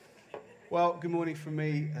Well, good morning from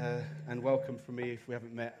me and welcome from me if we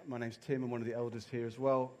haven't met. My name's Tim. I'm one of the elders here as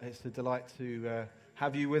well. It's a delight to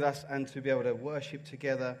have you with us and to be able to worship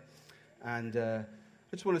together. And I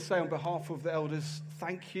just want to say on behalf of the elders,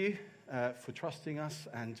 thank you for trusting us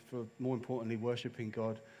and for, more importantly, worshipping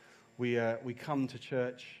God. We come to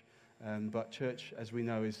church, but church, as we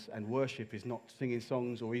know, and worship is not singing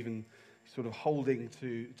songs or even sort of holding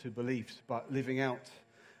to beliefs, but living out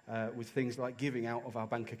with things like giving out of our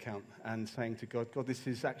bank account and saying to God, God, this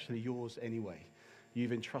is actually yours anyway.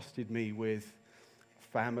 You've entrusted me with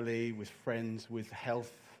family, with friends, with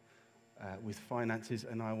health, with finances,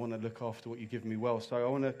 and I want to look after what you've given me well. So I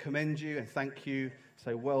want to commend you and thank you,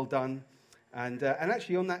 say well done. And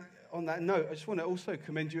actually on that note, I just want to also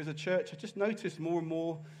commend you as a church. I just noticed more and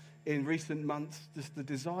more in recent months just the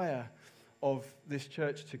desire of this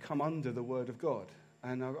church to come under the Word of God.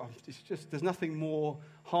 And it's just, there's nothing more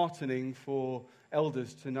heartening for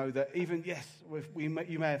elders to know that even, yes, you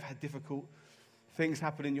may have had difficult things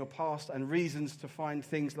happen in your past and reasons to find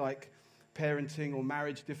things like parenting or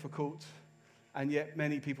marriage difficult, and yet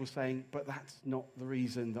many people saying, but that's not the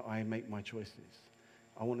reason that I make my choices.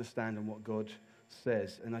 I want to stand on what God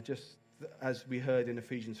says. And as we heard in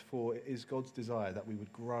Ephesians 4, it is God's desire that we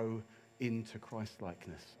would grow into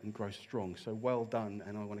Christ-likeness and grow strong. So well done,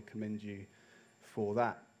 and I want to commend you for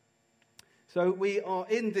that. So we are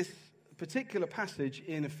in this particular passage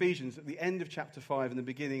in Ephesians at the end of chapter 5 and the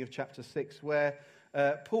beginning of chapter 6, where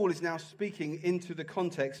Paul is now speaking into the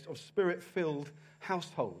context of spirit-filled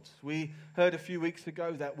households. We heard a few weeks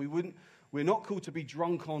ago that we're not called to be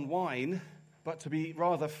drunk on wine, but to be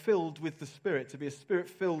rather filled with the Spirit, to be a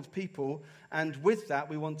Spirit-filled people, and with that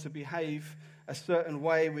we want to behave a certain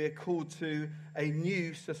way. We are called to a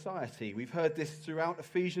new society. We've heard this throughout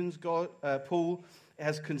Ephesians. Paul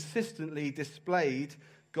has consistently displayed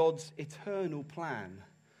God's eternal plan.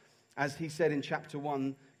 As he said in chapter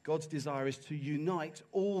 1, God's desire is to unite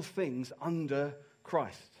all things under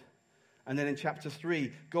Christ. And then in chapter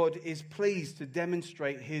 3, God is pleased to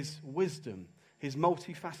demonstrate his wisdom, his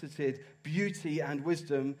multifaceted beauty and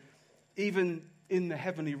wisdom, even in the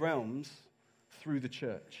heavenly realms through the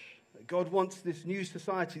church. God wants this new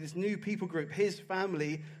society, this new people group, his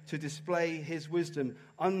family, to display his wisdom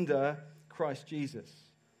under Christ Jesus.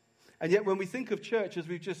 And yet when we think of church, as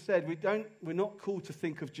we've just said, we're not called to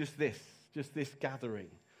think of just this gathering,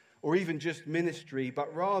 or even just ministry,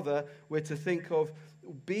 but rather we're to think of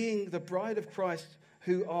being the bride of Christ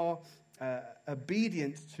who are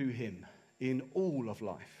obedient to him in all of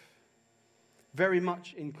life, very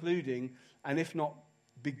much including, and if not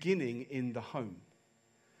beginning, in the home.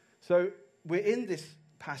 So we're in this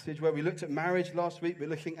passage where we looked at marriage last week. We're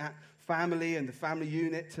looking at family and the family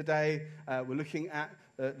unit today. We're looking at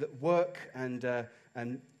the work and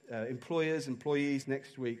employers, employees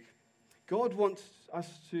next week. God wants us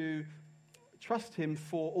to trust him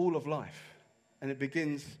for all of life, and it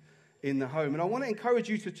begins in the home. And I want to encourage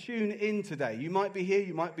you to tune in today. You might be here,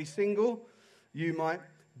 you might be single, you might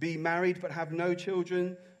be married but have no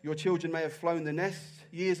children. Your children may have flown the nest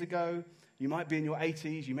years ago. You might be in your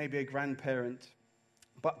 80s, you may be a grandparent.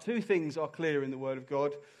 But two things are clear in the Word of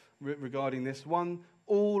God regarding this. One,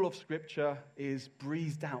 all of Scripture is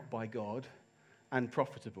breathed out by God and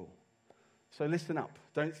profitable. So listen up.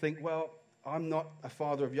 Don't think, well, I'm not a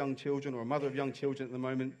father of young children or a mother of young children at the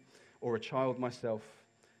moment, or a child myself.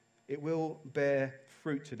 It will bear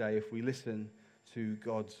fruit today if we listen to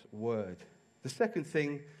God's Word. The second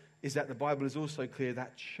thing is that the Bible is also clear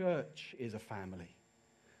that church is a family.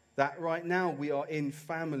 That right now we are in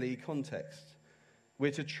family context.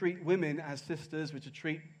 We're to treat women as sisters. We're to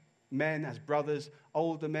treat men as brothers,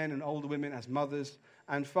 older men and older women as mothers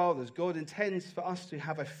and fathers. God intends for us to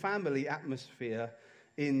have a family atmosphere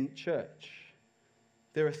in church.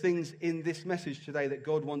 There are things in this message today that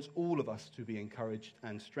God wants all of us to be encouraged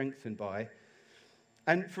and strengthened by.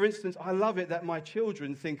 And for instance, I love it that my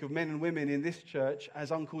children think of men and women in this church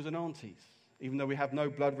as uncles and aunties. Even though we have no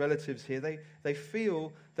blood relatives here, they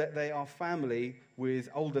feel that they are family with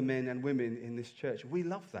older men and women in this church. We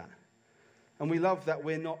love that. And we love that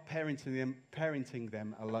we're not parenting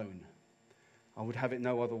them alone. I would have it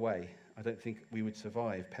no other way. I don't think we would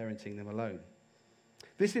survive parenting them alone.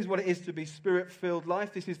 This is what it is to be spirit-filled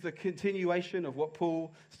life. This is the continuation of what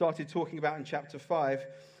Paul started talking about in chapter 5.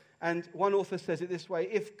 And one author says it this way: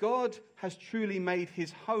 if God has truly made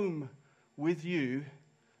his home with you,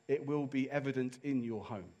 it will be evident in your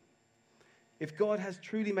home. If God has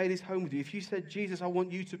truly made his home with you, if you said, Jesus, I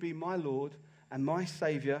want you to be my Lord and my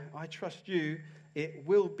Savior, I trust you, it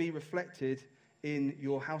will be reflected in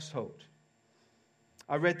your household.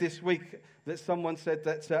 I read this week that someone said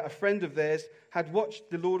that a friend of theirs had watched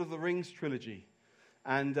the Lord of the Rings trilogy.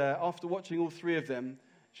 And after watching all three of them,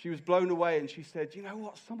 she was blown away and she said, you know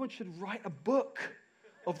what, someone should write a book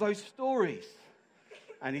of those stories.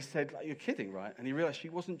 And he said, like, you're kidding, right? And he realized she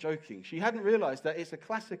wasn't joking. She hadn't realized that it's a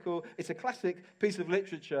classic piece of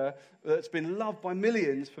literature that's been loved by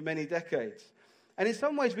millions for many decades. And in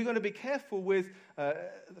some ways, we've got to be careful with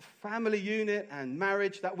the family unit and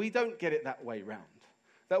marriage that we don't get it that way round.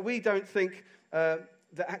 That we don't think that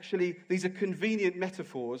actually these are convenient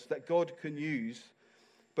metaphors that God can use,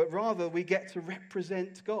 but rather we get to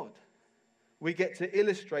represent God. We get to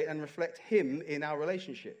illustrate and reflect Him in our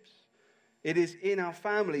relationships. It is in our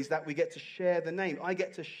families that we get to share the name. I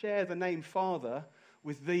get to share the name Father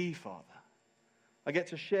with the Father. I get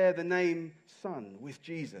to share the name Son with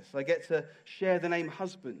Jesus. I get to share the name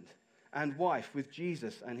husband and wife with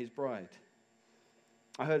Jesus and His bride.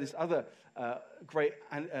 I heard this other great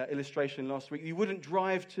illustration last week. You wouldn't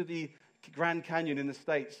drive to the Grand Canyon in the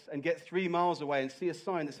States and get 3 miles away and see a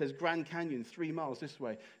sign that says Grand Canyon 3 miles this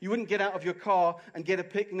way. You wouldn't get out of your car and get a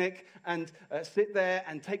picnic and sit there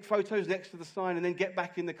and take photos next to the sign and then get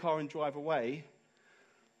back in the car and drive away,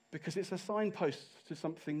 because it's a signpost to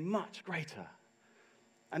something much greater.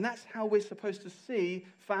 And that's how we're supposed to see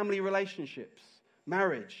family relationships,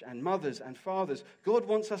 marriage and mothers and fathers. God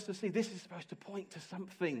wants us to see this is supposed to point to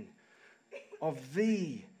something of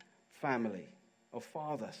the family. Of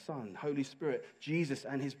Father, Son, Holy Spirit, Jesus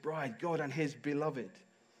and His bride, God and His beloved.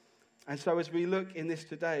 And so as we look in this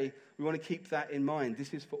today, we want to keep that in mind.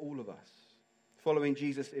 This is for all of us. Following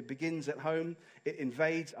Jesus, it begins at home. It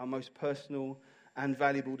invades our most personal and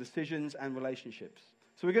valuable decisions and relationships.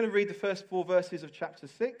 So we're going to read the first 4 verses of chapter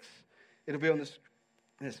 6. It'll be on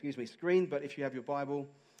the screen, but if you have your Bible,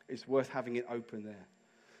 it's worth having it open there.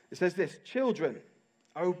 It says this: Children,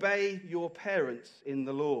 obey your parents in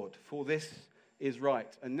the Lord, for this is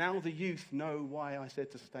right. And now the youth know why I said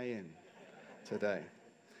to stay in today.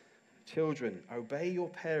 Children, obey your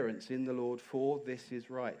parents in the Lord, for this is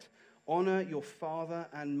right. Honor your father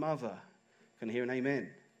and mother. Can I hear an amen?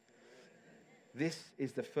 This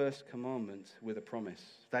is the first commandment with a promise,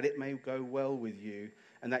 that it may go well with you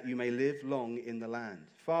and that you may live long in the land.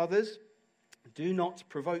 Fathers, do not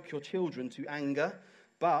provoke your children to anger,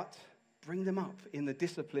 but bring them up in the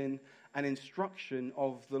discipline and instruction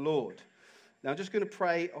of the Lord. Now, I'm just going to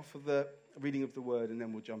pray off of the reading of the word, and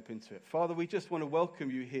then we'll jump into it. Father, we just want to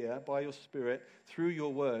welcome you here by your Spirit, through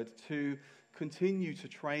your word, to continue to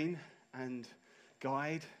train and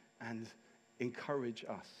guide and encourage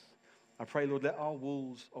us. I pray, Lord, let our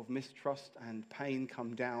walls of mistrust and pain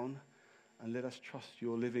come down, and let us trust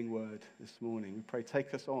your living word this morning. We pray,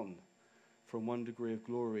 take us on from one degree of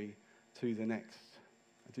glory to the next.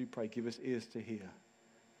 I do pray, give us ears to hear,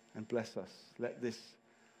 and bless us. Let this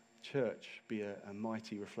church be a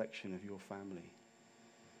mighty reflection of your family.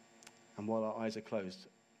 And while our eyes are closed,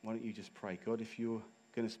 why don't you just pray? God, if you're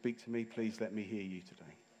going to speak to me, please let me hear you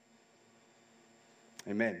today.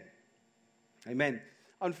 Amen. Amen.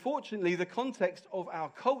 Unfortunately, the context of our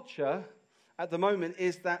culture at the moment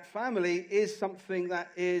is that family is something that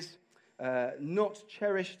is not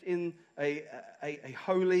cherished in a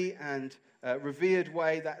holy and revered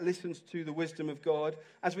way that listens to the wisdom of God.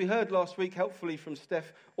 As we heard last week, helpfully from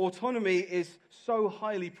Steph, autonomy is so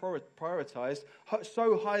highly prioritized,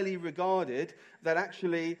 so highly regarded, that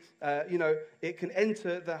actually, it can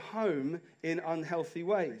enter the home in unhealthy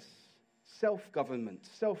ways. Self-government,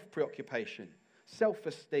 self-preoccupation,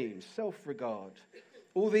 self-esteem, self-regard.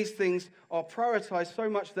 All these things are prioritized so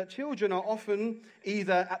much that children are often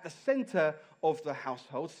either at the center of the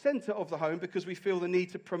household, center of the home, because we feel the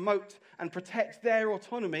need to promote and protect their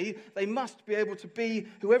autonomy. They must be able to be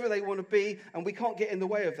whoever they want to be, and we can't get in the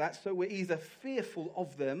way of that, so we're either fearful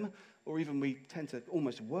of them, or even we tend to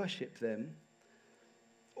almost worship them.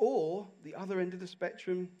 Or, the other end of the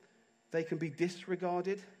spectrum, they can be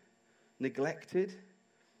disregarded, neglected,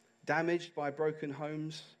 damaged by broken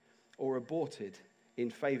homes, or aborted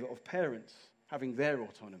in favor of parents having their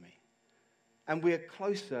autonomy. And we are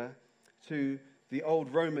closer to the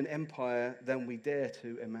old Roman Empire than we dare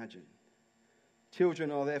to imagine.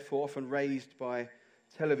 Children are therefore often raised by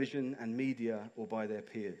television and media or by their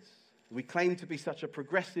peers. We claim to be such a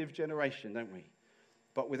progressive generation, don't we?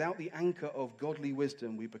 But without the anchor of godly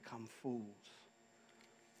wisdom, we become fools.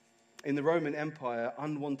 In the Roman Empire,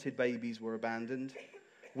 unwanted babies were abandoned,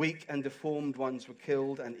 weak and deformed ones were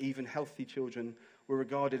killed, and even healthy children were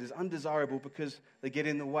regarded as undesirable because they get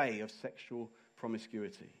in the way of sexual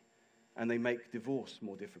promiscuity and they make divorce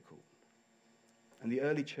more difficult. And the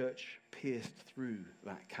early church pierced through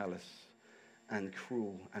that callous and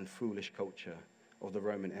cruel and foolish culture of the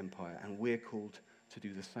Roman Empire, and we're called to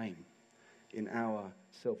do the same in our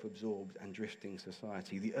self-absorbed and drifting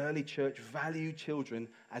society. The early church valued children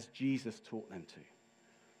as Jesus taught them to.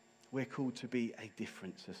 We're called to be a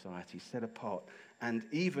different society, set apart. And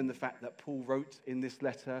even the fact that Paul wrote in this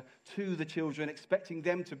letter to the children, expecting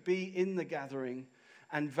them to be in the gathering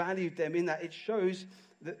and valued them in that, it shows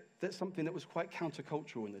that that's something that was quite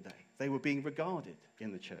countercultural in the day. They were being regarded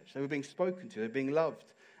in the church. They were being spoken to. They were being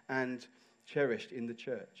loved and cherished in the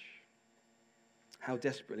church. How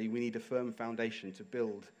desperately we need a firm foundation to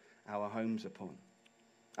build our homes upon.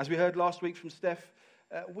 As we heard last week from Steph,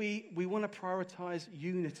 we want to prioritize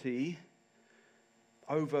unity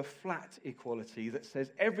over flat equality that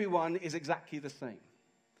says everyone is exactly the same.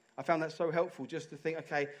 I found that so helpful just to think,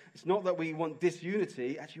 okay, it's not that we want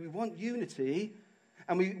disunity. Actually, we want unity.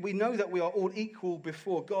 And we know that we are all equal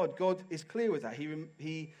before God. God is clear with that.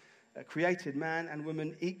 He created man and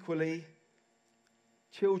woman equally.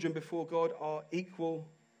 Children before God are equal.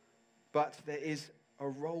 But there is a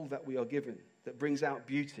role that we are given that brings out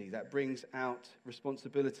beauty, that brings out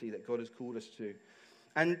responsibility that God has called us to.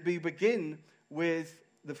 And we begin with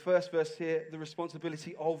the first verse here, the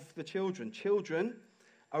responsibility of the children. Children,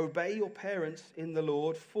 obey your parents in the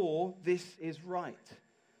Lord, for this is right.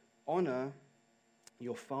 Honor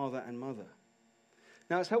your father and mother.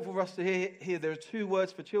 Now, it's helpful for us to hear there are two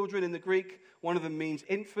words for children in the Greek. One of them means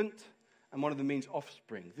infant, and one of them means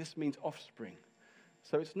offspring. This means offspring.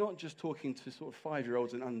 So it's not just talking to sort of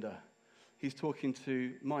 5-year-olds and under. He's talking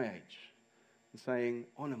to my age and saying,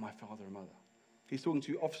 honor my father and mother. He's talking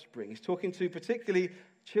to offspring. He's talking to particularly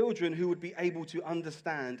children who would be able to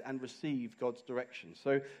understand and receive God's direction.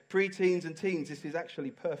 So pre-teens and teens, this is actually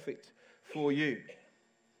perfect for you.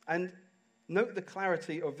 And note the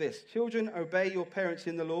clarity of this. Children, obey your parents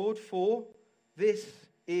in the Lord, for this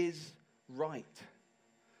is right.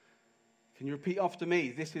 Can you repeat after me?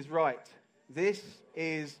 This is right. This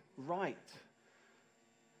is right.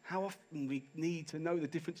 How often we need to know the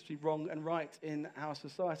difference between wrong and right in our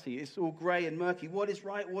society. It's all grey and murky. What is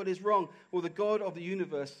right? What is wrong? Well, the God of the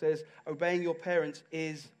universe says obeying your parents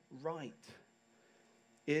is right.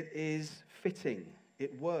 It is fitting.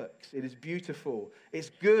 It works. It is beautiful. It's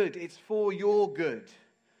good. It's for your good.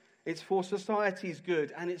 It's for society's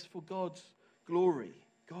good. And it's for God's glory.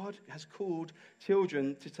 God has called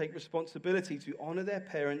children to take responsibility, to honor their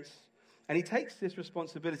parents. And he takes this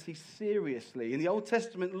responsibility seriously. In the Old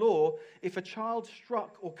Testament law, if a child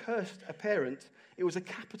struck or cursed a parent, it was a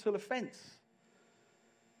capital offense.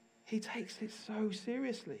 He takes it so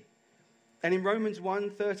seriously. And in Romans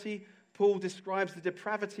 1:30, Paul describes the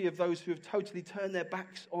depravity of those who have totally turned their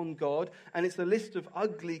backs on God. And it's a list of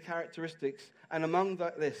ugly characteristics. And among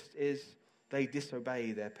that list is they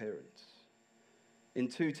disobey their parents. In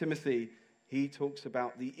 2 Timothy, he talks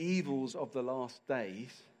about the evils of the last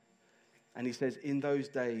days. And he says, in those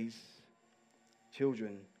days,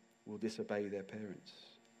 children will disobey their parents.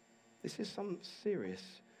 This is some serious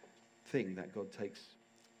thing that God takes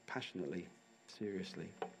passionately, seriously.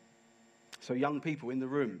 So young people in the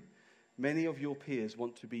room, many of your peers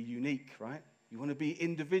want to be unique, right? You want to be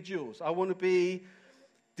individuals. I want to be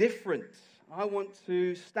different. I want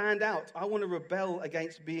to stand out. I want to rebel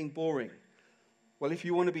against being boring. Well, if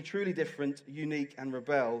you want to be truly different, unique, and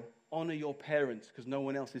rebel, honor your parents because no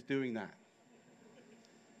one else is doing that.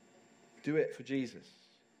 Do it for Jesus.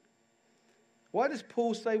 Why does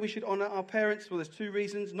Paul say we should honor our parents? Well, there's 2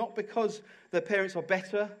 reasons. Not because their parents are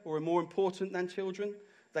better or are more important than children.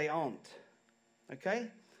 They aren't. Okay?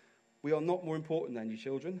 We are not more important than you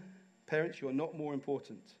children. Parents, you are not more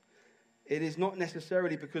important. It is not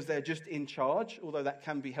necessarily because they're just in charge, although that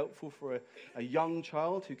can be helpful for a young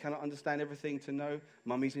child who cannot understand everything to know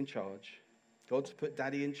mummy's in charge. God's put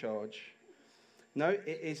daddy in charge. No,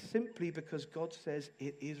 it is simply because God says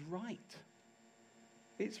it is right.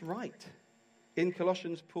 It's right. In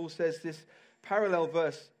Colossians, Paul says this parallel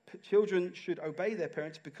verse, children should obey their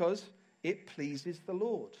parents because it pleases the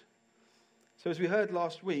Lord. So as we heard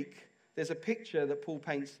last week, there's a picture that Paul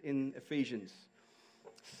paints in Ephesians.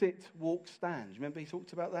 Sit, walk, stand. Remember he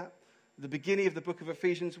talked about that? At the beginning of the book of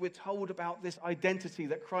Ephesians, we're told about this identity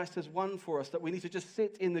that Christ has won for us, that we need to just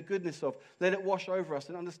sit in the goodness of, let it wash over us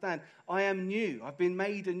and understand, I am new. I've been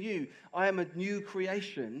made anew. I am a new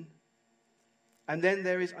creation. And then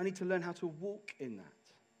I need to learn how to walk in that.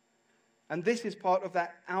 And this is part of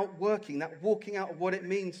that outworking, that walking out of what it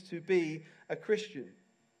means to be a Christian.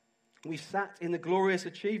 We sat in the glorious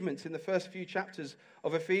achievements in the first few chapters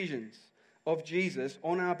of Ephesians of Jesus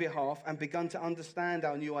on our behalf and begun to understand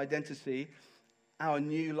our new identity, our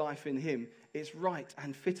new life in him. It's right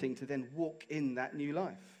and fitting to then walk in that new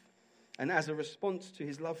life. And as a response to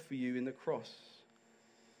his love for you in the cross,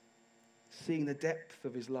 seeing the depth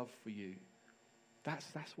of his love for you.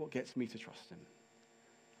 That's what gets me to trust him.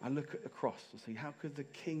 I look at the cross and see, how could the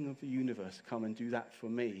King of the universe come and do that for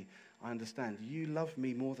me? I understand. You love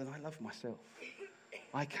me more than I love myself.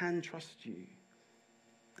 I can trust you.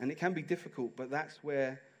 And it can be difficult, but that's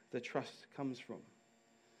where the trust comes from.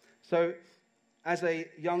 So, as a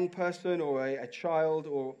young person or a child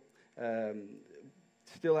or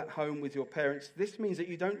still at home with your parents, this means that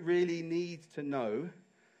you don't really need to know.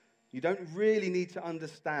 You don't really need to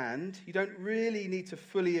understand. You don't really need to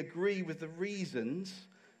fully agree with the reasons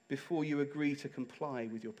before you agree to comply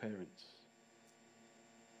with your parents.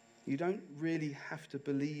 You don't really have to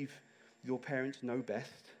believe your parents know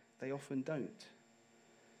best. They often don't.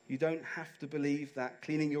 You don't have to believe that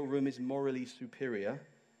cleaning your room is morally superior.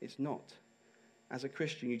 It's not. As a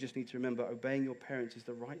Christian, you just need to remember obeying your parents is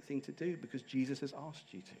the right thing to do because Jesus has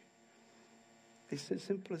asked you to. It's as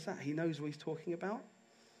simple as that. He knows what he's talking about,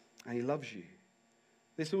 and he loves you.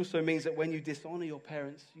 This also means that when you dishonor your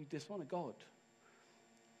parents, you dishonor God.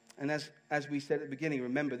 And as we said at the beginning,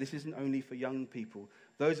 remember, this isn't only for young people.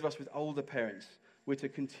 Those of us with older parents, we're to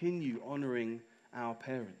continue honoring our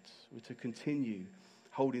parents. We're to continue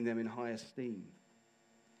holding them in high esteem.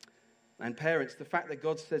 And parents, the fact that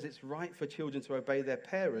God says it's right for children to obey their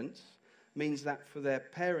parents means that for their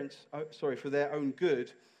own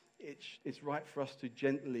good, it's right for us to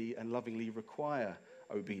gently and lovingly require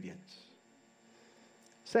obedience.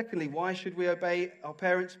 Secondly, why should we obey our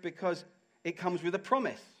parents? Because it comes with a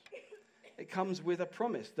promise. It comes with a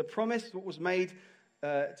promise. The promise that was made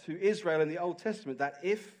to Israel in the Old Testament, that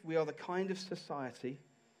if we are the kind of society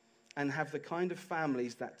and have the kind of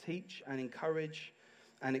families that teach and encourage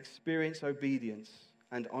and experience obedience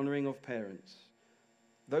and honoring of parents,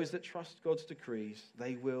 those that trust God's decrees,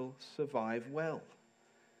 they will survive well.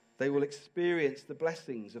 They will experience the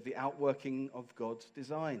blessings of the outworking of God's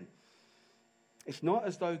design. It's not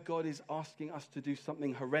as though God is asking us to do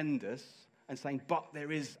something horrendous and saying, but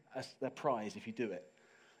there is a prize if you do it.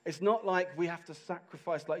 It's not like we have to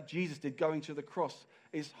sacrifice like Jesus did going to the cross.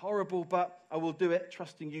 It's horrible, but I will do it,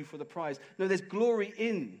 trusting you for the prize. No, there's glory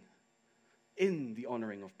in the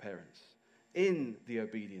honoring of parents, in the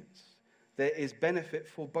obedience. There is benefit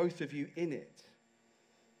for both of you in it.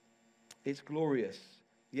 It's glorious.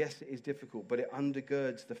 Yes, it is difficult, but it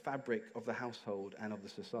undergirds the fabric of the household and of the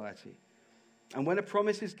society. And when a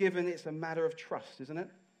promise is given, it's a matter of trust, isn't it?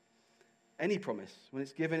 Any promise, when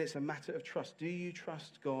it's given, it's a matter of trust. Do you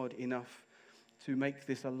trust God enough to make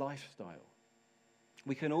this a lifestyle?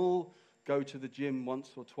 We can all go to the gym once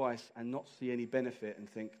or twice and not see any benefit and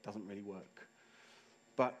think it doesn't really work.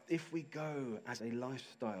 But if we go as a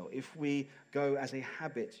lifestyle, if we go as a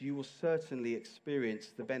habit, you will certainly experience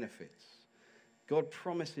the benefits. God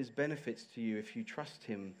promises benefits to you if you trust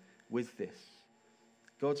him with this.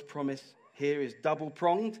 God's promise here is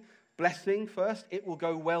double-pronged. Blessing first, it will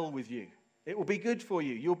go well with you. It will be good for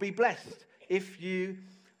you. You'll be blessed if you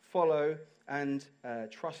follow and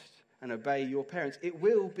trust and obey your parents. It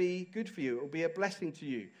will be good for you. It will be a blessing to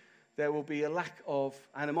you. There will be a lack of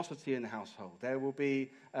animosity in the household. There will be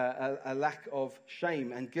a lack of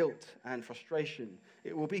shame and guilt and frustration.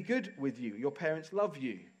 It will be good with you. Your parents love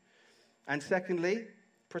you. And secondly,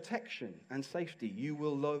 protection and safety. You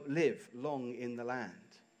will live long in the land.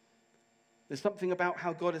 There's something about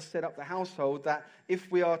how God has set up the household that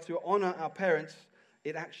if we are to honor our parents,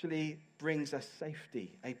 it actually brings us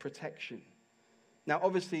safety, a protection. Now,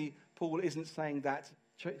 obviously, Paul isn't saying that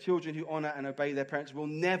children who honor and obey their parents will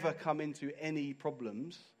never come into any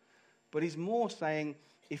problems, but he's more saying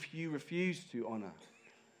if you refuse to honor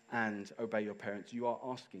and obey your parents, you are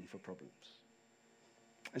asking for problems.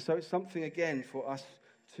 And so it's something, again, for us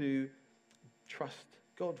to trust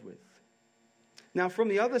God with. Now, from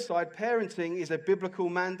the other side, parenting is a biblical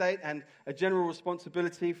mandate and a general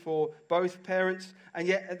responsibility for both parents. And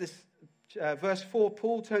yet, at this verse 4,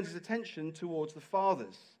 Paul turns his attention towards the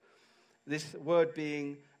fathers. This word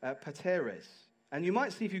being pateres. And you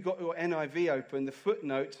might see if you've got your NIV open, the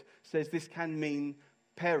footnote says this can mean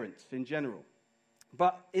parents in general.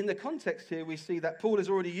 But in the context here, we see that Paul has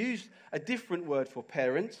already used a different word for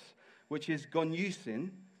parents, which is goniusin,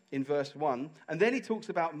 in verse 1. And then he talks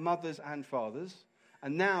about mothers and fathers.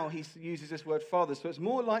 And now he uses this word fathers. So it's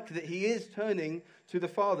more likely that he is turning to the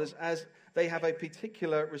fathers as they have a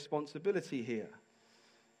particular responsibility here.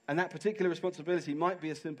 And that particular responsibility might be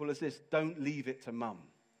as simple as this: don't leave it to mum.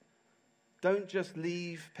 Don't just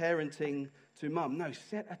leave parenting to mum. No,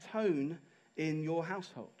 set a tone in your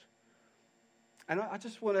household. And I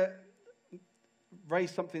just want to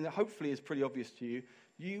raise something that hopefully is pretty obvious to you.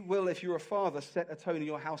 You will, if you're a father, set a tone in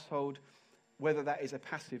your household, whether that is a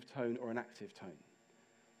passive tone or an active tone.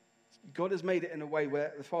 God has made it in a way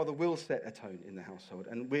where the father will set a tone in the household.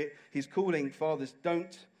 And he's calling fathers,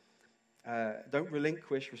 don't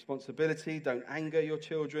relinquish responsibility, don't anger your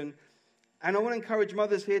children. And I want to encourage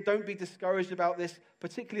mothers here, don't be discouraged about this,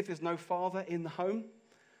 particularly if there's no father in the home,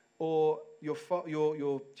 or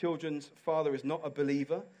your children's father is not a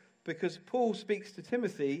believer, because Paul speaks to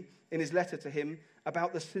Timothy in his letter to him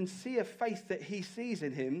about the sincere faith that he sees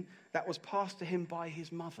in him that was passed to him by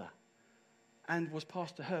his mother and was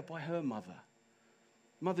passed to her by her mother.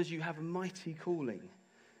 Mothers, you have a mighty calling,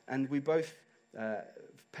 and we both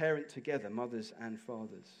parent together, mothers and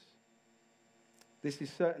fathers. This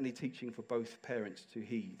is certainly teaching for both parents to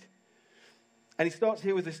heed. And he starts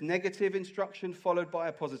here with this negative instruction followed by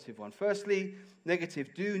a positive one. Firstly,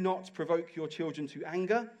 negative, do not provoke your children to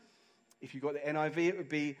anger. If you've got the NIV, it would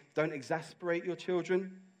be, don't exasperate your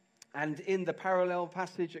children. And in the parallel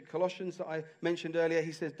passage at Colossians that I mentioned earlier,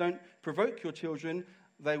 he says, don't provoke your children,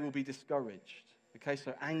 they will be discouraged. Okay,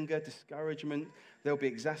 so anger, discouragement, they'll be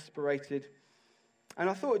exasperated. And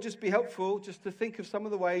I thought it'd just be helpful just to think of some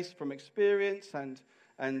of the ways from experience and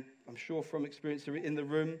I'm sure from experience in the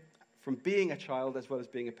room, from being a child as well as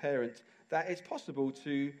being a parent, that it's possible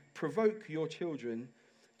to provoke your children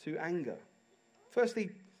to anger.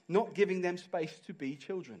 Firstly, not giving them space to be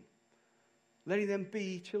children. Letting them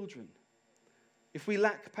be children. If we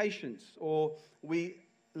lack patience or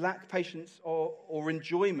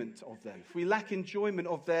enjoyment of them, if we lack enjoyment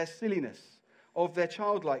of their silliness, of their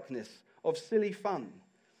childlikeness, of silly fun,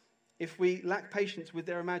 if we lack patience with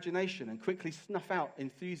their imagination and quickly snuff out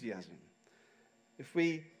enthusiasm, if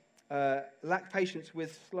we lack patience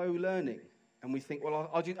with slow learning and we think,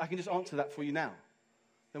 well, I can just answer that for you now,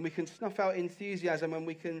 then we can snuff out enthusiasm and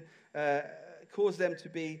we can cause them to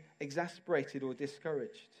be exasperated or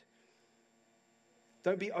discouraged.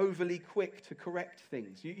 Don't be overly quick to correct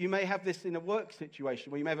things. You may have this in a work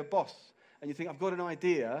situation where you may have a boss and you think, I've got an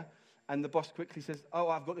idea, and the boss quickly says, oh,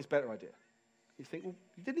 I've got this better idea. You think, well,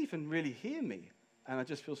 you didn't even really hear me, and I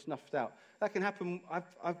just feel snuffed out. That can happen.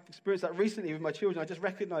 I've experienced that recently with my children. I just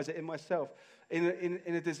recognize it in myself, in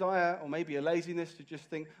a desire or maybe a laziness to just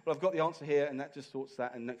think, well, I've got the answer here, and that just sorts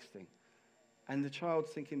that, and next thing. And the child's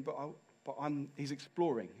thinking, he's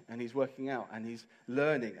exploring, and he's working out, and he's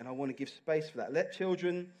learning, and I want to give space for that. Let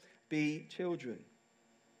children be children.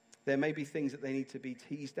 There may be things that they need to be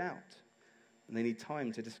teased out, and they need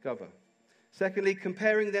time to discover. Secondly,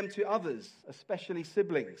 comparing them to others, especially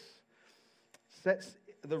siblings, sets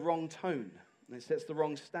the wrong tone, and it sets the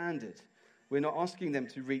wrong standard. We're not asking them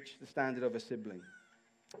to reach the standard of a sibling.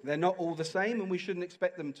 They're not all the same, and we shouldn't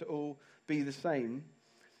expect them to all be the same.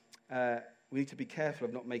 We need to be careful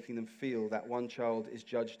of not making them feel that one child is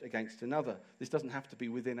judged against another. This doesn't have to be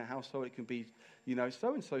within a household. It can be,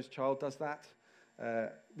 so-and-so's child does that.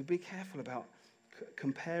 We be careful about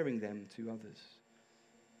comparing them to others.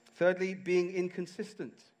 Thirdly, being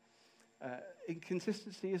inconsistent.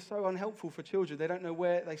 Inconsistency is so unhelpful for children. They don't know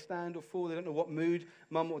where they stand or fall. They don't know what mood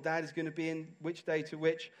mum or dad is going to be in, which day to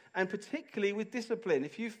which. And particularly with discipline.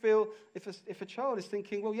 If you feel, if a child is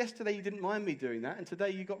thinking, well, yesterday you didn't mind me doing that, and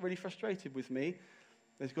today you got really frustrated with me,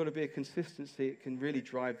 there's got to be a consistency. It can really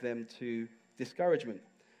drive them to discouragement.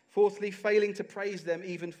 Fourthly, failing to praise them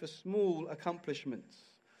even for small accomplishments.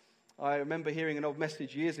 I remember hearing an old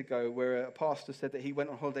message years ago where a pastor said that he went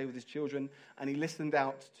on holiday with his children and he listened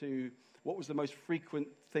out to what was the most frequent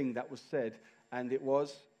thing that was said, and it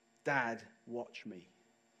was, Dad, watch me.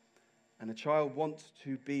 And a child wants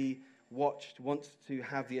to be watched, wants to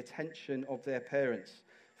have the attention of their parents,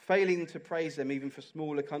 failing to praise them even for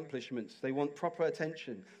small accomplishments. They want proper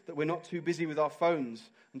attention, that we're not too busy with our phones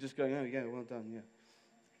and just going, oh yeah, well done, yeah.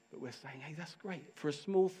 But we're saying, hey, that's great, for a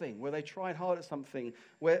small thing, where they tried hard at something,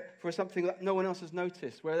 for something that no one else has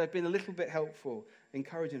noticed, where they've been a little bit helpful,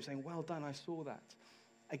 encourage them, saying, well done, I saw that.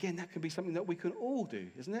 Again, that can be something that we can all do,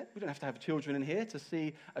 isn't it? We don't have to have children in here to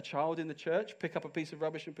see a child in the church pick up a piece of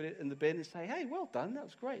rubbish and put it in the bin and say, hey, well done, that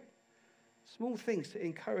was great. Small things to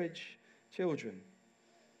encourage children.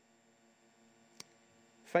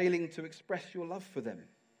 Failing to express your love for them.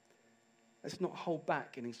 Let's not hold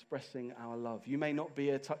back in expressing our love. You may not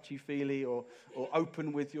be a touchy-feely or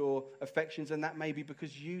open with your affections, and that may be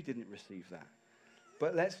because you didn't receive that.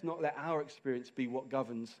 But let's not let our experience be what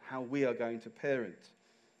governs how we are going to parent.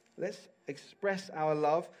 Let's express our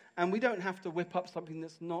love, and we don't have to whip up something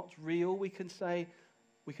that's not real. We can say,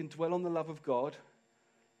 we can dwell on the love of God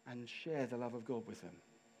and share the love of God with them.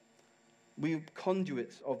 We're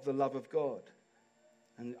conduits of the love of God.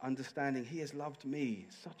 And understanding he has loved me,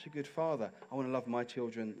 such a good father. I want to love my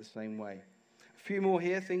children the same way. A few more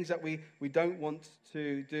here, things that we don't want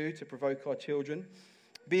to do to provoke our children.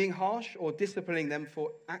 being harsh or disciplining them for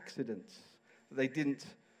accidents that they didn't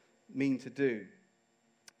mean to do,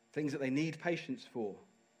 things that they need patience for,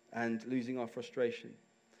 and losing our frustration.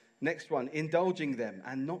 Next one, indulging them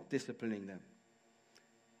and not disciplining them.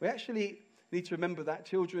 We actually need to remember that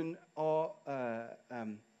children are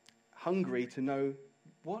hungry to know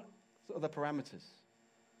what are the parameters.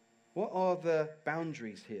 What are the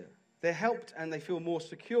boundaries here? They're helped and they feel more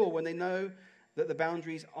secure when they know that the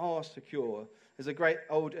boundaries are secure. There's a great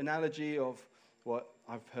old analogy of, what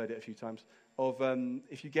I've heard it a few times, of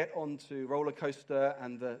if you get onto a roller coaster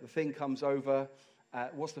and the thing comes over,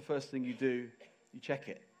 what's the first thing you do? You check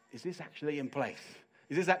it. Is this actually in place?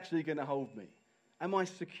 Is this actually going to hold me? Am I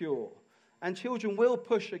secure? And children will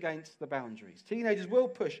push against the boundaries. Teenagers will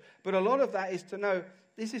push. But a lot of that is to know,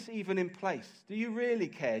 is this even in place? Do you really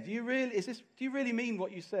care? Do you really mean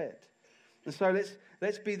what you said? And so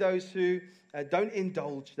let's be those who don't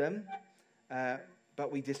indulge them,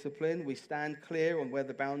 but we discipline, we stand clear on where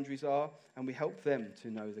the boundaries are, and we help them to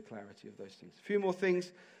know the clarity of those things. A few more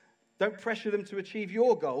things. Don't pressure them to achieve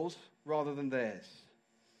your goals rather than theirs.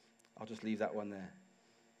 I'll just leave that one there.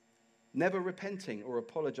 Never repenting or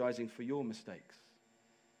apologizing for your mistakes.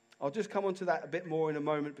 I'll just come on to that a bit more in a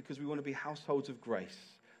moment because we want to be households of grace.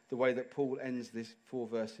 The way that Paul ends these 4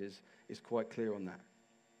 verses is quite clear on that.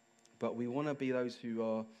 But we want to be those who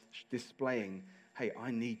are displaying, hey, I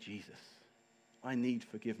need Jesus. I need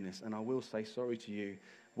forgiveness, and I will say sorry to you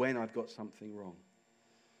when I've got something wrong.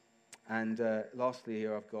 And lastly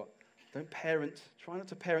here I've got, try not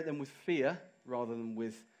to parent them with fear rather than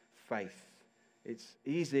with faith. It's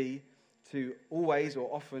easy to always or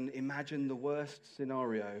often imagine the worst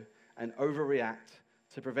scenario and overreact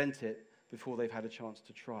to prevent it before they've had a chance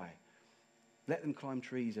to try. Let them climb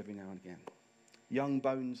trees every now and again. Young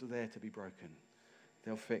bones are there to be broken.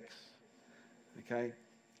 They'll fix. Okay?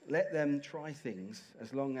 Let them try things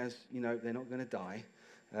as long as, they're not going to die.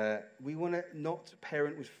 We want to not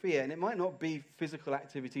parent with fear. And it might not be physical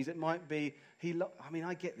activities. It might be,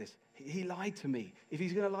 I get this. He lied to me. If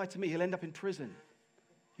he's going to lie to me, he'll end up in prison.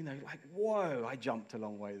 Whoa, I jumped a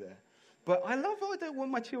long way there. But I don't want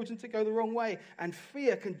my children to go the wrong way. And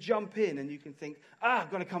fear can jump in and you can think, I've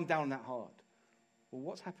got to come down that hard. Well,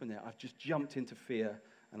 what's happened there? I've just jumped into fear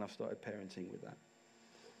and I've started parenting with that.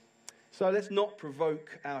 So let's not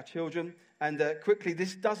provoke our children. And quickly,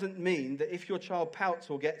 this doesn't mean that if your child pouts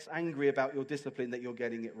or gets angry about your discipline that you're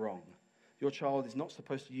getting it wrong. Your child is not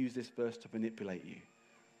supposed to use this verse to manipulate you.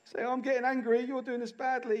 Say, I'm getting angry, you're doing this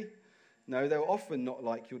badly. No, they'll often not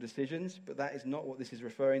like your decisions, but that is not what this is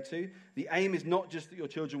referring to. The aim is not just that your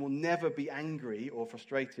children will never be angry or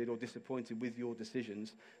frustrated or disappointed with your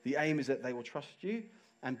decisions. The aim is that they will trust you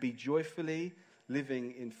and be joyfully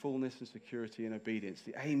living in fullness and security and obedience.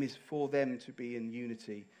 The aim is for them to be in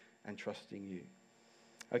unity and trusting you.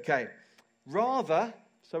 Okay,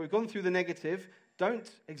 so we've gone through the negative. Don't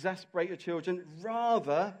exasperate your children.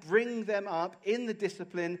 Rather, bring them up in the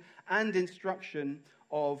discipline and instruction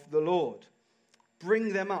of the Lord.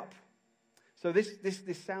 Bring them up. So this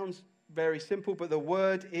sounds very simple, but the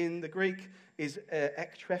word in the Greek is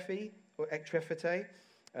ektrefi or ektrefete,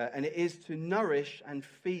 and it is to nourish and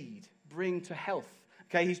feed, bring to health.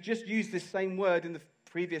 Okay, he's just used this same word in the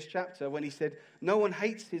previous chapter when he said, no one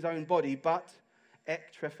hates his own body, but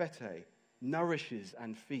ektrefete, nourishes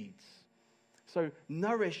and feeds. So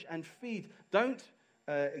nourish and feed. Don't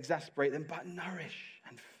exasperate them, but nourish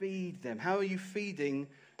and feed them. How are you feeding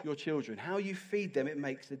your children? How you feed them, it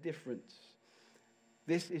makes a difference.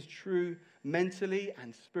 This is true mentally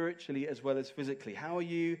and spiritually as well as physically. How are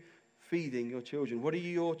you feeding your children? What are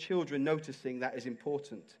your children noticing that is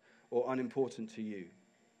important or unimportant to you?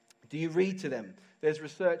 Do you read to them? There's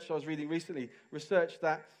research I was reading recently, research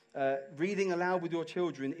that reading aloud with your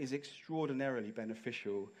children is extraordinarily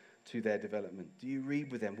beneficial to their development. Do you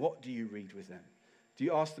read with them? What do you read with them? Do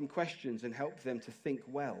you ask them questions and help them to think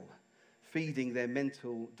well, feeding their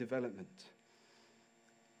mental development?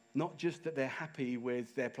 Not just that they're happy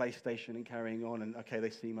with their PlayStation and carrying on and, okay, they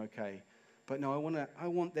seem okay. But no, I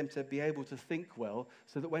want them to be able to think well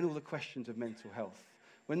so that when all the questions of mental health,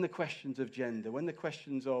 when the questions of gender, when the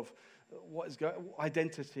questions of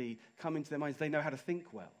identity come into their minds, they know how to think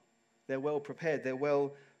well. They're well prepared, they're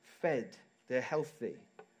well fed, they're healthy.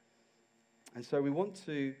 And so we want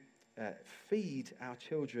to feed our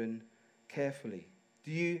children carefully.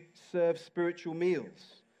 Do you serve spiritual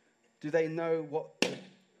meals? Do they know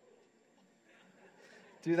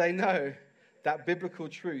that biblical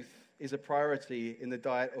truth is a priority in the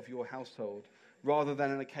diet of your household rather than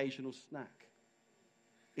an occasional snack?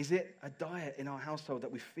 Is it a diet in our household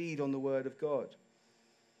that we feed on the Word of God?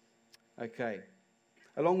 Okay.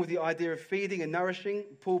 Along with the idea of feeding and nourishing,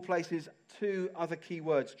 Paul places two other key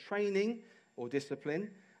words: training or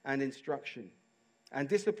discipline and instruction. And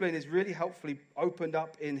discipline is really helpfully opened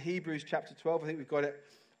up in Hebrews chapter 12. I think we've got it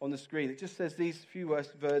on the screen. It just says these few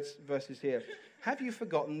verses here. Have you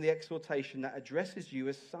forgotten the exhortation that addresses you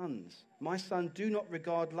as sons? My son, do not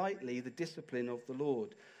regard lightly the discipline of the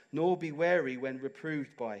Lord, nor be wary when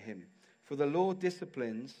reproved by him. For the Lord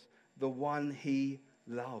disciplines the one he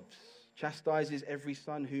loves, chastises every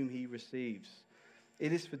son whom he receives.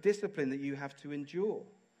 It is for discipline that you have to endure.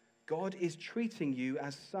 God is treating you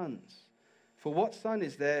as sons. For what son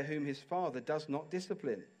is there whom his father does not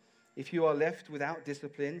discipline? If you are left without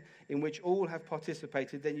discipline, in which all have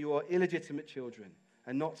participated, then you are illegitimate children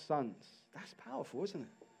and not sons. That's powerful, isn't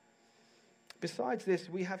it? Besides this,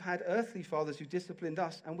 we have had earthly fathers who disciplined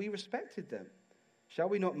us, and we respected them. Shall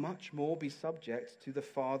we not much more be subject to the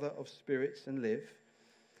Father of spirits and live?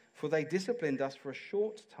 For they disciplined us for a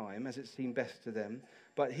short time, as it seemed best to them,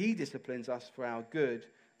 but he disciplines us for our good,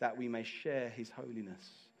 that we may share his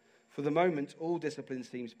holiness. For the moment, all discipline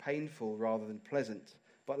seems painful rather than pleasant,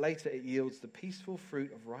 but later it yields the peaceful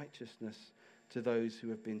fruit of righteousness to those who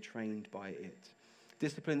have been trained by it.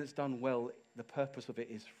 Discipline that's done well, the purpose of it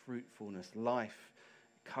is fruitfulness, life,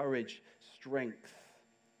 courage, strength.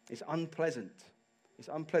 It's unpleasant. It's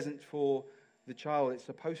unpleasant for the child. It's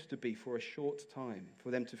supposed to be for a short time,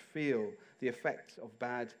 for them to feel the effects of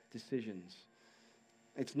bad decisions.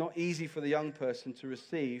 It's not easy for the young person to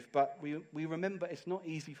receive, but we remember it's not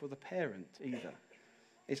easy for the parent either.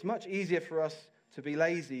 It's much easier for us to be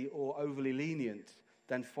lazy or overly lenient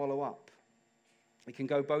than follow up. It can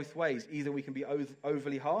go both ways. Either we can be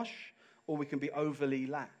overly harsh or we can be overly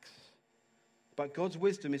lax. But God's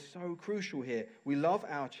wisdom is so crucial here. We love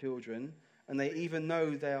our children, and they even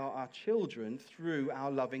know they are our children through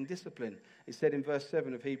our loving discipline. It said in verse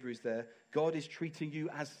 7 of Hebrews there, God is treating you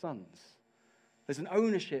as sons. There's an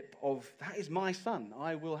ownership of, that is my son.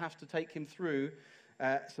 I will have to take him through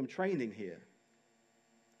some training here.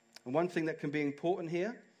 And one thing that can be important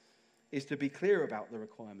here is to be clear about the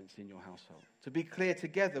requirements in your household. To be clear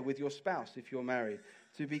together with your spouse if you're married.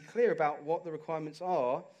 To be clear about what the requirements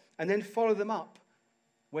are and then follow them up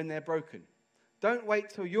when they're broken. Don't wait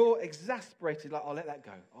till you're exasperated, like, I'll let that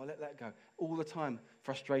go. All the time,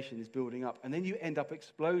 frustration is building up. And then you end up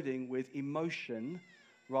exploding with emotion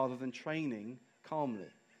rather than training calmly.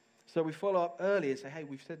 So we follow up early and say, hey,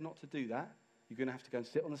 we've said not to do that. You're going to have to go and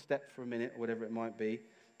sit on the step for a minute or whatever it might be.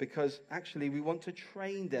 Because actually we want to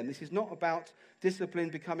train them. This is not about discipline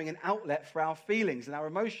becoming an outlet for our feelings and our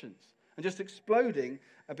emotions and just exploding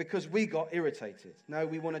because we got irritated. No,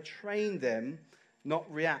 we want to train them,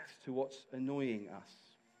 not react to what's annoying us.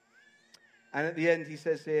 And at the end he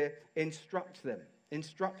says here, instruct them.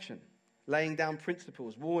 Instruction, laying down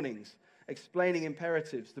principles, warnings, explaining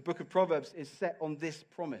imperatives. The book of Proverbs is set on this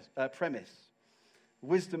premise.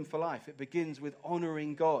 Wisdom for life. It begins with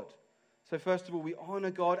honoring God. So first of all, we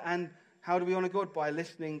honor God. And how do we honor God? By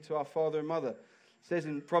listening to our father and mother. It says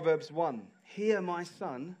in Proverbs 1, hear, my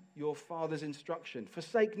son, your father's instruction.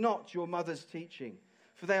 Forsake not your mother's teaching,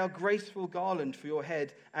 for they are graceful garland for your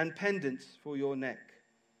head and pendants for your neck.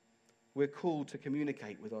 We're called to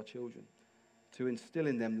communicate with our children, to instill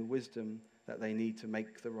in them the wisdom that they need to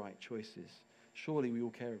make the right choices. Surely we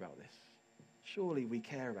all care about this. Surely we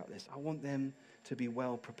care about this. I want them to be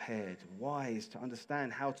well prepared, wise, to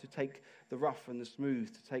understand how to take the rough and the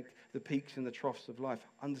smooth, to take the peaks and the troughs of life,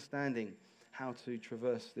 understanding how to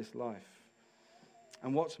traverse this life.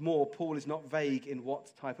 And what's more, Paul is not vague in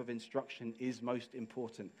what type of instruction is most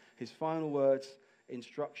important. His final words,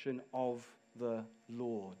 instruction of the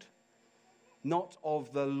Lord. Not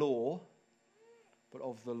of the law, but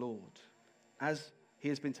of the Lord. As he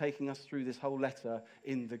has been taking us through this whole letter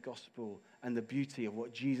in the gospel and the beauty of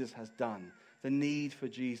what Jesus has done, the need for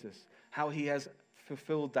Jesus, how he has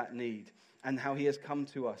fulfilled that need, and how he has come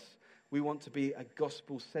to us. We want to be a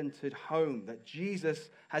gospel-centered home, that Jesus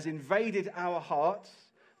has invaded our hearts,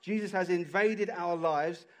 Jesus has invaded our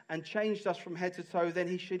lives and changed us from head to toe. Then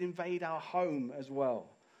he should invade our home as well.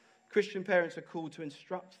 Christian parents are called to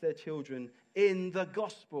instruct their children in the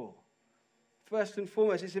gospel. First and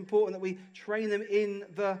foremost, it's important that we train them in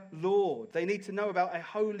the Lord. They need to know about a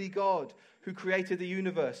holy God who created the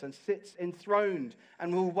universe and sits enthroned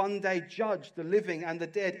and will one day judge the living and the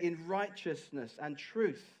dead in righteousness and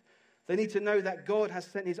truth. They need to know that God has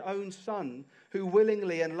sent his own Son who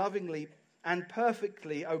willingly and lovingly and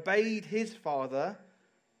perfectly obeyed his Father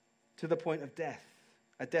to the point of death,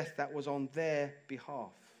 a death that was on their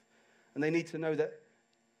behalf. And they need to know that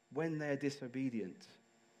when they're disobedient,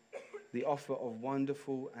 the offer of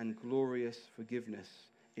wonderful and glorious forgiveness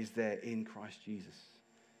is there in Christ Jesus.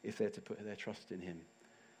 if they're to put their trust in him.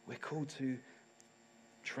 We're called to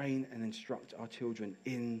train and instruct our children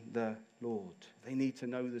in the Lord. They need to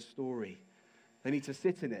know the story. They need to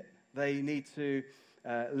sit in it. They need to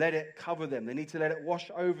let it cover them. They need to let it wash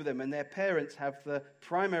over them. And their parents have the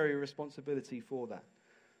primary responsibility for that.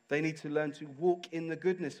 They need to learn to walk in the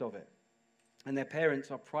goodness of it. And their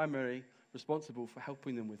parents are primarily responsible for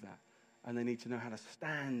helping them with that. And they need to know how to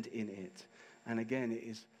stand in it. And again, it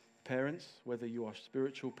is parents, whether you are a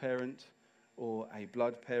spiritual parent or a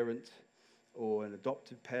blood parent or an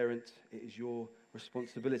adopted parent, it is your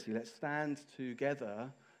responsibility. Let's stand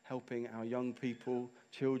together, helping our young people,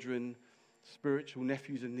 children, spiritual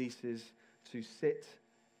nephews and nieces to sit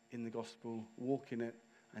in the gospel, walk in it,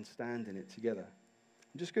 and stand in it together.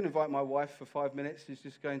 I'm just going to invite my wife for 5 minutes. She's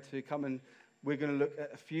just going to come, and we're going to look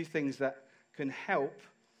at a few things that can help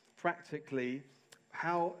practically.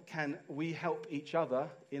 How can we help each other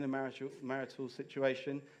in a marital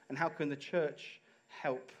situation, and how can the church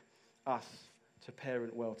help us to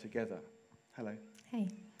parent well together? Hello. Hey.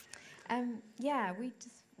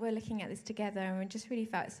 We're looking at this together, and we just really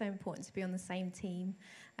felt it's so important to be on the same team.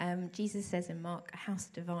 Jesus says in Mark, a house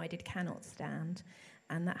divided cannot stand,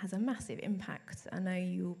 and that has a massive impact. I know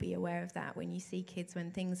you will be aware of that when you see kids, when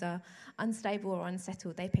things are unstable or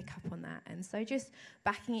unsettled, they pick up on that. And so just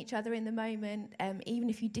backing each other in the moment, even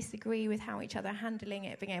if you disagree with how each other are handling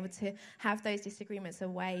it, being able to have those disagreements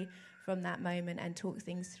away from that moment and talk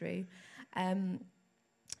things through.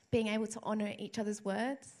 Being able to honour each other's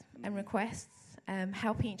words and requests,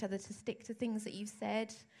 helping each other to stick to things that you've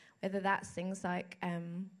said, whether that's things like,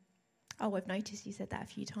 I've noticed you said that a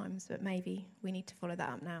few times, but maybe we need to follow that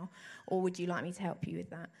up now, or would you like me to help you with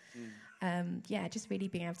that? Just really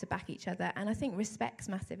being able to back each other. And I think respect's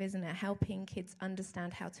massive, isn't it? Helping kids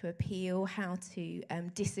understand how to appeal, how to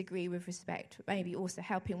disagree with respect, but maybe also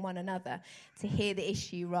helping one another to hear the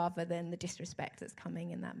issue rather than the disrespect that's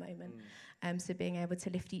coming in that moment. So being able to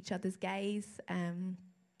lift each other's gaze,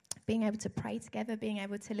 being able to pray together, being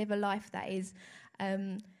able to live a life that is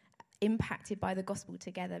impacted by the gospel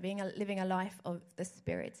together, living a life of the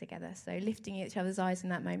Spirit together. So lifting each other's eyes in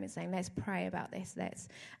that moment, saying, let's pray about this, let's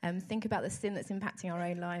think about the sin that's impacting our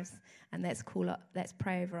own lives, and let's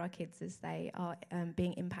pray over our kids as they are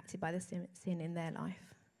being impacted by the sin in their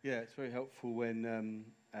life. Yeah, it's very helpful when,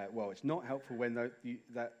 it's not helpful when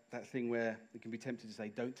that thing where it can be tempted to say,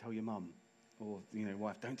 don't tell your mum, or,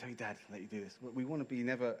 wife, don't tell your dad that you do this. We want to be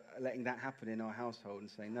never letting that happen in our household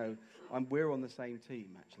and saying, no, we're on the same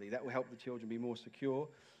team, actually. That will help the children be more secure.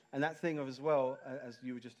 And that thing of, as well, as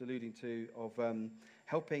you were just alluding to, of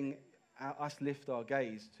helping us lift our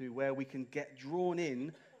gaze to where we can get drawn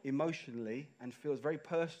in emotionally and feels very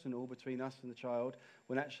personal between us and the child,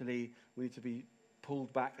 when actually we need to be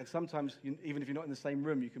pulled back. And sometimes, even if you're not in the same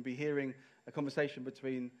room, you can be hearing a conversation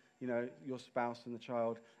between, your spouse and the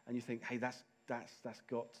child, and you think, hey, that's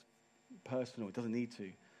got personal. It doesn't need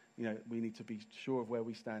to. We need to be sure of where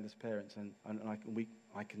we stand as parents, and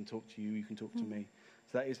I can talk to you, you can talk to me.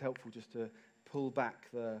 So that is helpful, just to pull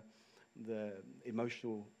back the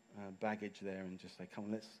emotional baggage there and just say, come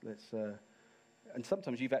on, let's. And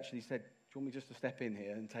sometimes you've actually said, do you want me just to step in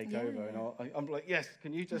here and take over? And I'm like, yes.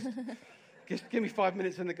 Can you just give me 5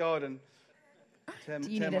 minutes in the garden? Do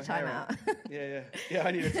you need a timeout? Yeah.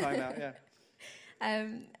 I need a timeout. Yeah.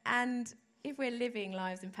 And if we're living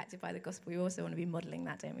lives impacted by the gospel, we also want to be modelling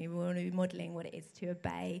that, don't we? We want to be modelling what it is to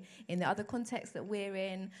obey in the other contexts that we're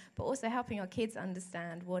in, but also helping our kids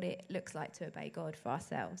understand what it looks like to obey God for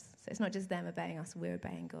ourselves. So it's not just them obeying us, we're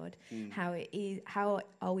obeying God. How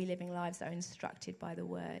are we living lives that are instructed by the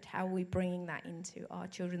Word? How are we bringing that into our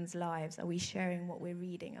children's lives? Are we sharing what we're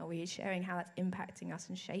reading? Are we sharing how that's impacting us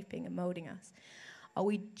and shaping and moulding us? Are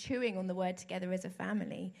we chewing on the Word together as a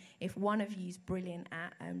family? If one of you's brilliant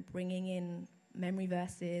at bringing in memory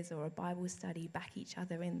verses or a Bible study, back each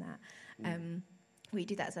other in that. We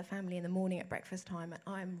do that as a family in the morning at breakfast time, and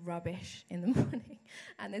I'm rubbish in the morning.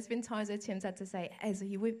 And there's been times where Tim's had to say, Ez, are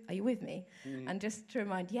you with me? And just to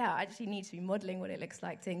remind, I actually need to be modelling what it looks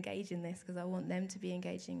like to engage in this, because I want them to be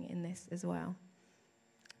engaging in this as well.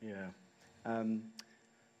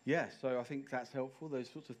 So I think that's helpful. Those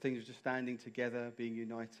sorts of things, just standing together, being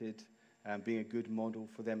united, being a good model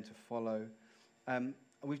for them to follow.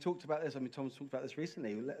 We've talked about this. Tom's talked about this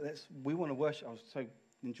recently. We want to worship. I was so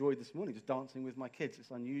enjoyed this morning just dancing with my kids.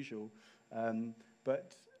 It's unusual,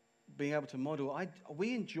 but being able to model.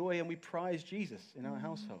 We enjoy and we prize Jesus in our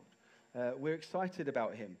household. We're excited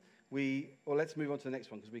about him. Let's move on to the next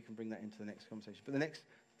one, because we can bring that into the next conversation. But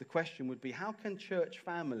the question would be, how can church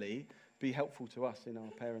family be helpful to us in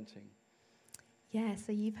our parenting? Yeah,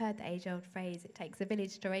 so you've heard the age-old phrase, it takes a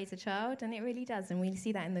village to raise a child, and it really does. And we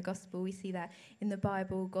see that in the gospel, we see that in the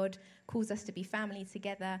Bible. God calls us to be family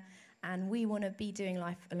together, and we want to be doing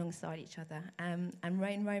life alongside each other. And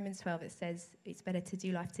in Romans 12, it says it's better to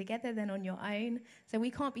do life together than on your own. So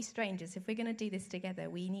we can't be strangers. If we're going to do this together,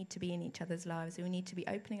 we need to be in each other's lives. We need to be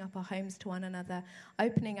opening up our homes to one another,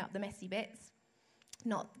 opening up the messy bits,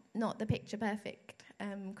 not the picture-perfect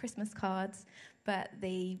Christmas cards, but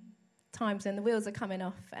the times when the wheels are coming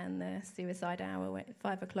off and the suicide hour at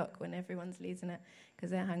 5 o'clock when everyone's losing it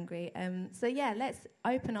because they're hungry. So yeah, let's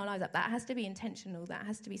open our lives up. That has to be intentional. That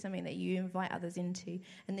has to be something that you invite others into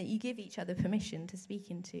and that you give each other permission to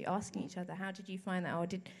speak into, asking each other, how did you find that? Or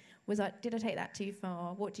did I take that too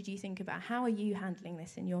far? What did you think about? How are you handling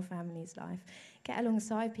this in your family's life? Get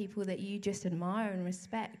alongside people that you just admire and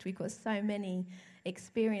respect. We've got so many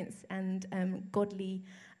experience and godly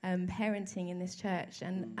parenting in this church,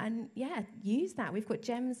 and yeah, use that. We've got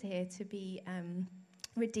gems here to be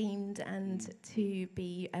redeemed and to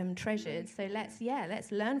be treasured. So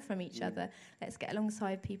let's learn from each other. Let's get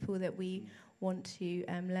alongside people that we want to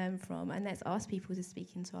learn from, and let's ask people to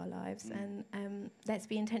speak into our lives. And let's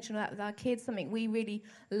be intentional with our kids. Something we really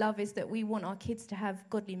love is that we want our kids to have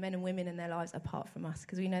godly men and women in their lives apart from us,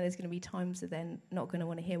 because we know there's going to be times that they're not going to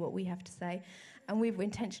want to hear what we have to say, and we're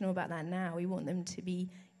intentional about that now. We want them to be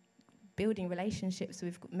building relationships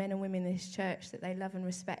with men and women in this church that they love and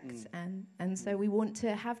respect, and so we want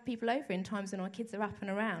to have people over in times when our kids are up and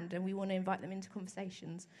around, and we want to invite them into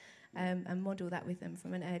conversations and model that with them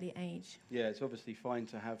from an early age. Yeah, it's obviously fine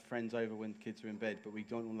to have friends over when kids are in bed, but we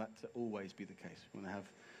don't want that to always be the case. We want to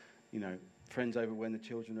have, friends over when the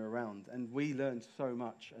children are around. And we learned so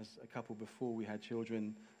much as a couple before we had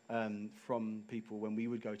children from people when we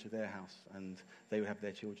would go to their house and they would have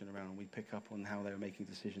their children around, and we'd pick up on how they were making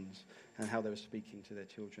decisions and how they were speaking to their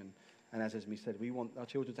children. And as Esme said, we want our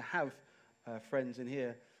children to have friends in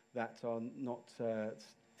here that are not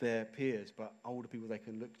their peers, but older people they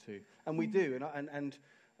can look to. And we do.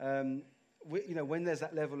 When there's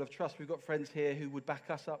that level of trust, we've got friends here who would back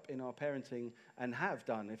us up in our parenting and have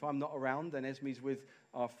done. If I'm not around, then Esme's with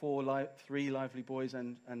our 3 lively boys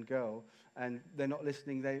and girl, and they're not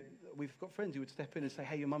listening. We've got friends who would step in and say,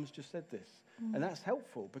 hey, your mum's just said this. And that's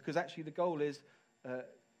helpful, because actually the goal is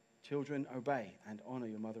children, obey and honour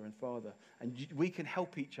your mother and father. And we can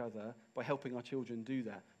help each other by helping our children do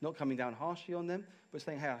that. Not coming down harshly on them, but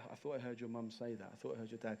saying, hey, I thought I heard your mum say that. I thought I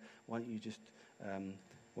heard your dad. Why don't you just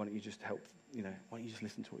help, why don't you just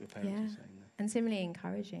listen to what your parents are saying there? And similarly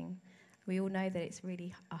encouraging. We all know that it's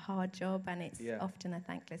really a hard job, and it's often a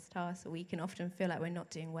thankless task that we can often feel like we're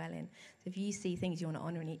not doing well in. So if you see things you want to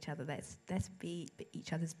honour in each other, let's be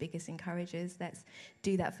each other's biggest encouragers. Let's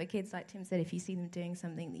do that for kids. Like Tim said, if you see them doing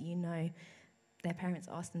something that you know their parents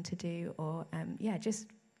asked them to do, or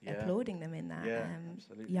applauding them in that.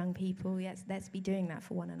 Absolutely. Young people, let's be doing that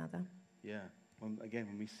for one another. Yeah. When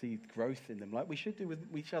we see growth in them, like we should do with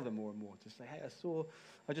each other more and more, to say, hey,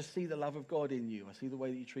 I just see the love of God in you. I see the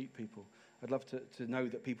way that you treat people. I'd love to know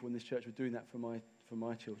that people in this church were doing that for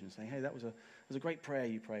my children, saying, hey, that was a great prayer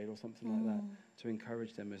you prayed, or something like that, to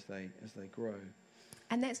encourage them as they grow.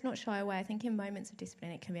 And let's not shy away. I think in moments of discipline,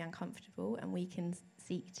 it can be uncomfortable, and we can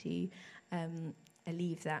seek to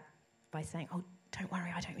alleviate that by saying, oh, don't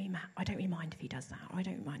worry, I don't really mind if he does that, or I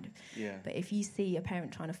don't mind. But if you see a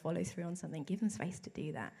parent trying to follow through on something, give them space to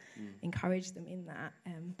do that. Encourage them in that,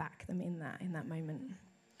 back them in that moment.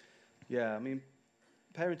 Yeah, I mean,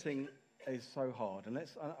 parenting is so hard,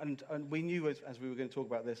 and we knew as we were going to talk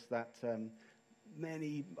about this that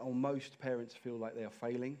many or most parents feel like they are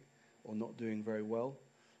failing or not doing very well,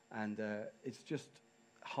 and it's just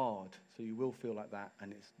hard. So you will feel like that,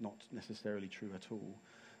 and it's not necessarily true at all.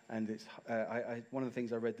 And it's one of the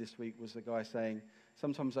things I read this week was a guy saying,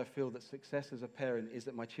 sometimes I feel that success as a parent is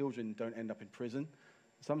that my children don't end up in prison.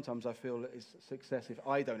 Sometimes I feel that it's success if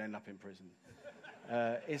I don't end up in prison.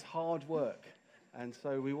 It's hard work. And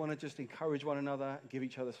so we want to just encourage one another, give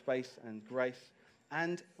each other space and grace.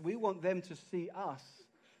 And we want them to see us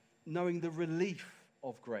knowing the relief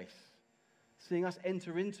of grace, seeing us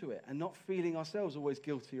enter into it and not feeling ourselves always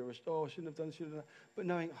guilty or, I shouldn't have done that, but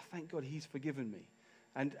knowing, oh, thank God he's forgiven me.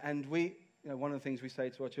 And we, one of the things we say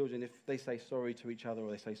to our children, if they say sorry to each other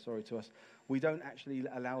or they say sorry to us, we don't actually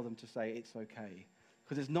allow them to say it's okay,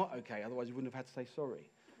 because it's not okay. Otherwise, you wouldn't have had to say sorry.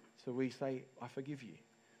 So we say, I forgive you.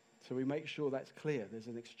 So we make sure that's clear. There's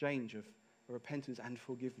an exchange of repentance and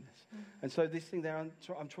forgiveness. And so this thing there,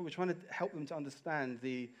 we're trying to help them to understand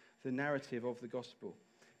the narrative of the gospel.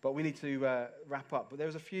 But we need to wrap up. But there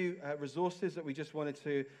was a few resources that we just wanted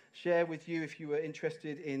to share with you if you were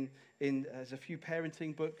interested in there's a few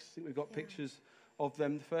parenting books. I think we've got pictures of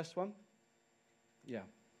them. The first one? Yeah.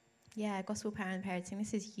 Yeah, gospel parenting.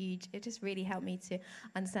 This is huge. It just really helped me to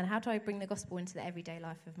understand, how do I bring the gospel into the everyday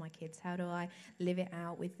life of my kids? How do I live it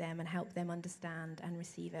out with them and help them understand and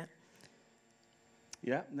receive it?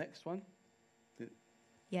 Yeah, next one.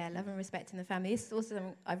 Yeah, love and respect in the family. This is also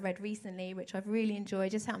something I've read recently, which I've really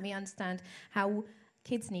enjoyed. Just helped me understand how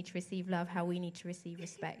kids need to receive love, how we need to receive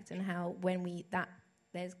respect, and how when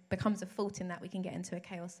there becomes a fault in that, we can get into a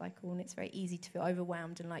chaos cycle, and it's very easy to feel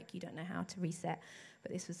overwhelmed and like you don't know how to reset.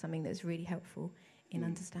 But this was something that was really helpful in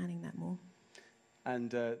understanding that more.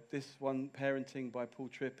 And this one, Parenting by Paul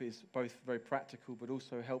Tripp, is both very practical, but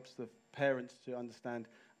also helps the parents to understand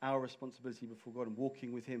our responsibility before God and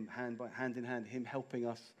walking with him hand in hand, him helping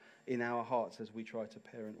us in our hearts as we try to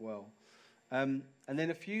parent well. And then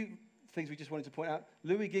a few things we just wanted to point out.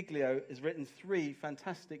 Louis Giglio has written 3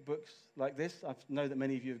 fantastic books like this. I know that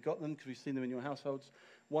many of you have got them because we've seen them in your households.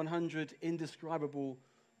 100 indescribable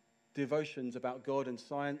devotions about God and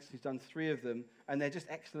science. He's done 3 of them, and they're just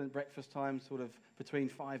excellent breakfast time, sort of between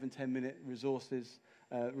 5 and 10 minute resources.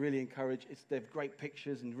 Really encourage. They've great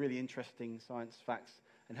pictures and really interesting science facts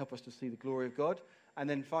and help us to see the glory of God. And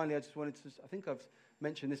then finally, I just wanted to, I think I've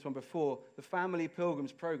mentioned this one before, the Family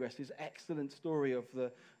Pilgrim's Progress is an excellent story of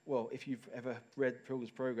if you've ever read Pilgrim's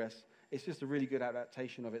Progress, it's just a really good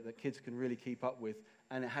adaptation of it that kids can really keep up with.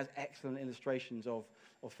 And it has excellent illustrations of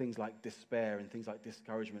things like despair and things like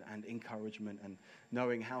discouragement and encouragement and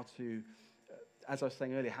knowing how to, as I was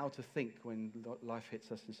saying earlier, how to think when life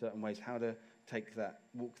hits us in certain ways, how to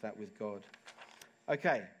walk that with God.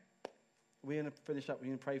 Okay. We're going to finish up. We're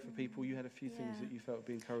going to pray for people. You had a few things that you felt would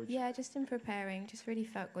be encouraged. Yeah, just in preparing, just really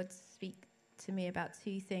felt God speak to me about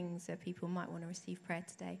 2 things that people might want to receive prayer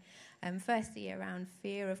today. Firstly, around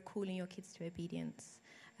fear of calling your kids to obedience,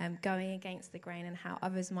 going against the grain and how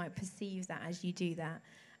others might perceive that as you do that.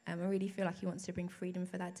 I really feel like he wants to bring freedom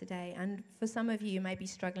for that today. And for some of you, you may be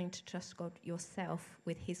struggling to trust God yourself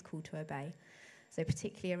with his call to obey. So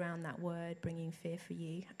particularly around that word, bringing fear for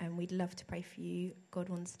you. And we'd love to pray for you. God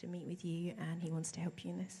wants to meet with you, and he wants to help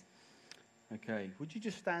you in this. Okay. Would you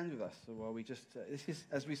just stand with us while we just... this is,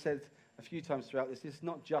 as we said a few times throughout this, is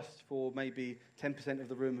not just for maybe 10% of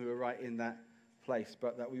the room who are right in that place,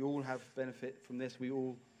 but that we all have benefit from this. We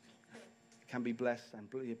all can be blessed and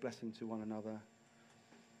be a blessing to one another.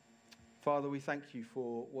 Father, we thank you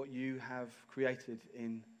for what you have created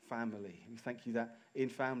in family. We thank you that in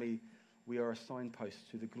family we are a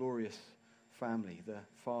signpost to the glorious family, the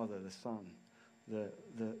Father, the Son, the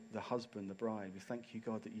husband, the bride. We thank you,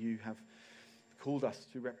 God, that you have called us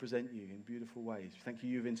to represent you in beautiful ways. We thank you,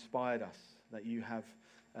 you've inspired us, that you have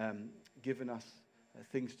given us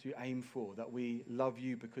things to aim for, that we love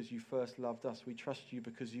you because you first loved us. We trust you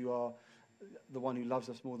because you are the one who loves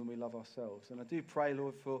us more than we love ourselves. And I do pray,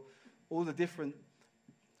 Lord, for all the different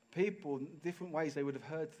people, different ways they would have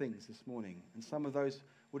heard things this morning. And some of those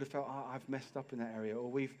would have felt, I've messed up in that area, or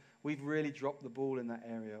we've really dropped the ball in that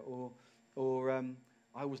area, or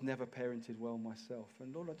I was never parented well myself.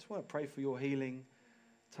 And Lord, I just want to pray for your healing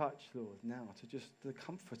touch, Lord, now, to just the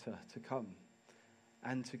comforter to come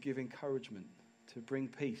and to give encouragement, to bring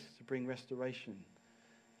peace, to bring restoration.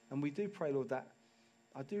 And we do pray, Lord, that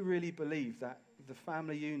I do really believe that the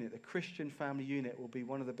family unit, the Christian family unit, will be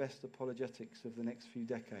one of the best apologetics of the next few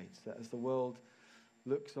decades, that as the world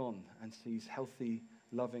looks on and sees healthy,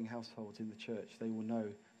 loving households in the church, they will know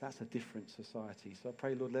that's a different society. So I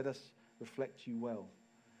pray, Lord, let us reflect you well.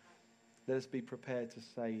 Let us be prepared to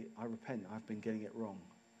say, I repent, I've been getting it wrong.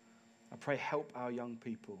 I pray, help our young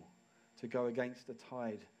people to go against the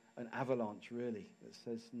tide, an avalanche really, that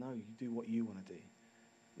says, no, you do what you want to do.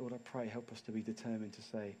 Lord, I pray, help us to be determined to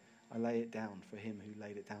say, I lay it down for him who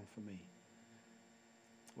laid it down for me.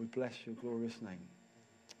 We bless your glorious name.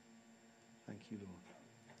 Thank you, Lord.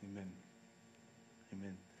 Amen.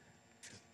 Amen.